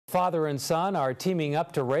Father and son are teaming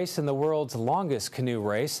up to race in the world's longest canoe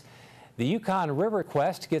race. The Yukon River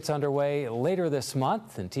Quest gets underway later this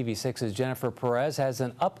month, and TV6's Jennifer Perez has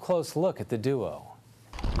an up-close look at the duo.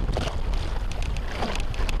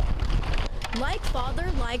 Like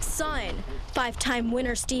father, like son. Five-time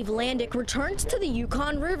winner Steve Landick returns to the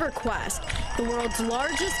Yukon River Quest, the world's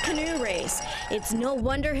largest canoe race. It's no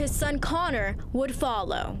wonder his son Connor would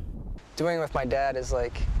follow. Doing it with my dad is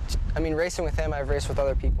racing with him, I've raced with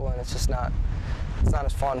other people, and it's not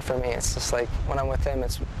as fun for me. It's just like when I'm with him,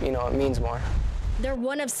 it means more. They're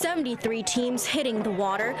one of 73 teams hitting the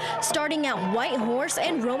water, starting at Whitehorse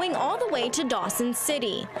and rowing all the way to Dawson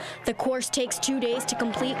City. The course takes 2 days to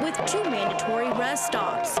complete with 2 mandatory rest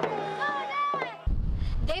stops.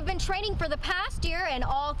 They've been training for the past year and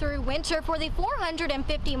all through winter for the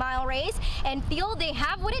 450-mile race and feel they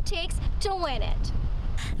have what it takes to win it.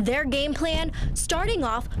 Their game plan, starting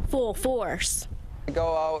off full force. We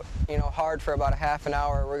go out, hard for about a half an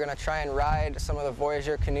hour. We're going to try and ride some of the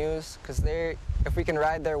Voyageur canoes because if we can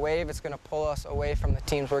ride their wave, it's going to pull us away from the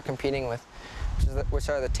teams we're competing with, which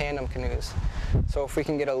are the tandem canoes. So if we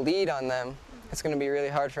can get a lead on them, it's going to be really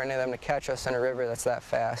hard for any of them to catch us in a river that's that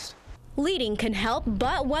fast. Leading can help,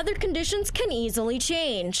 but weather conditions can easily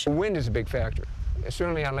change. Wind is a big factor.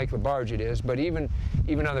 Certainly on Lake LaBarge it is, but even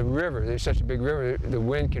on the river, there's such a big river, the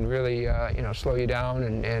wind can really slow you down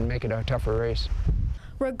and make it a tougher race.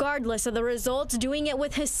 Regardless of the results, doing it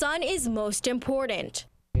with his son is most important.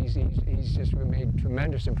 He's just made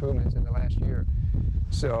tremendous improvements in the last year.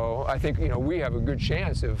 So I think we have a good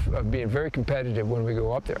chance of being very competitive when we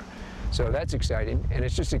go up there. So that's exciting, and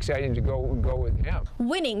it's just exciting to go with him.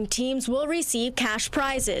 Winning teams will receive cash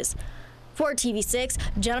prizes. For TV6,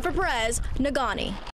 Jennifer Perez, Negaunee.